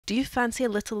Do you fancy a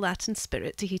little Latin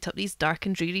spirit to heat up these dark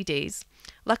and dreary days?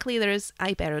 Luckily there is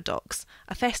Iberodocs,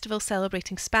 a festival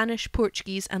celebrating Spanish,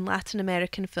 Portuguese and Latin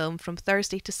American film from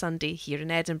Thursday to Sunday here in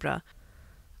Edinburgh.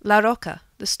 La Roca,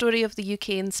 the story of the UK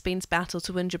and Spain's battle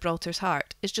to win Gibraltar's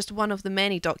heart, is just one of the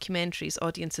many documentaries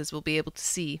audiences will be able to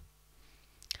see.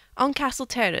 On Castle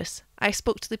Terrace, I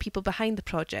spoke to the people behind the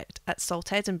project at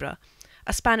Salt Edinburgh,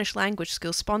 a Spanish language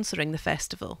school sponsoring the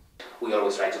festival. We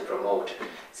always try to promote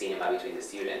cinema between the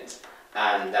students,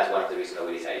 and that's one of the reasons why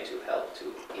we decided to help to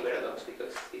Iberodocs,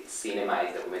 because it's cinema,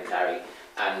 it's documentary,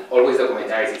 and always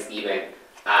documentaries is even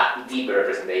a deeper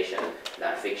representation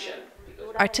than fiction.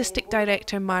 Artistic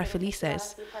director Mar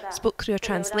Felices spoke through a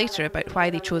translator about why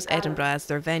they chose Edinburgh as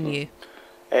their venue.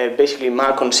 Basically,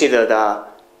 Mar considered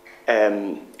that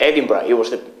Edinburgh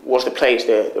was the place,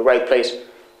 the right place,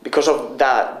 because of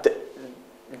that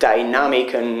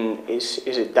dynamic and is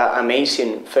that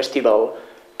amazing festival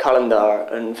calendar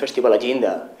and festival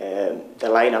agenda, the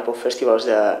lineup of festivals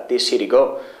that this city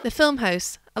go. The Film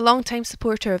House, a long-time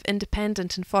supporter of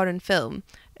independent and foreign film,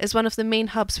 is one of the main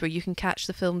hubs where you can catch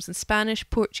the films in Spanish,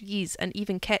 Portuguese and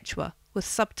even Quechua, with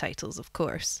subtitles of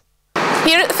course.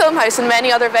 Here at the Film House and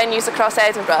many other venues across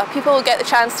Edinburgh, people will get the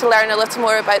chance to learn a little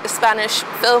more about the Spanish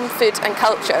film, food and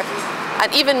culture,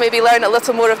 and even maybe learn a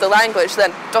little more of the language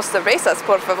than dos cervezas,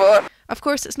 por favor. Of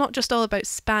course, it's not just all about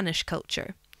Spanish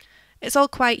culture. It's all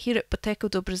quiet here at Boteco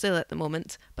do Brasil at the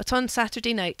moment, but on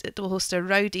Saturday night it will host a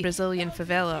rowdy Brazilian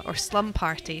favela or slum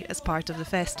party as part of the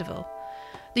festival.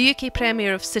 The UK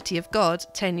premiere of City of God,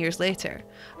 10 years later,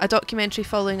 a documentary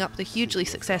following up the hugely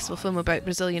successful film about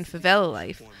Brazilian favela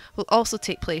life, will also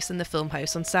take place in the Film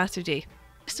House on Saturday.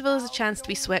 The festival is a chance to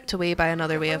be swept away by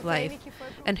another way of life,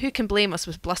 and who can blame us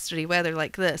with blustery weather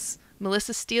like this?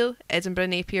 Melissa Steele, Edinburgh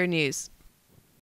Napier News.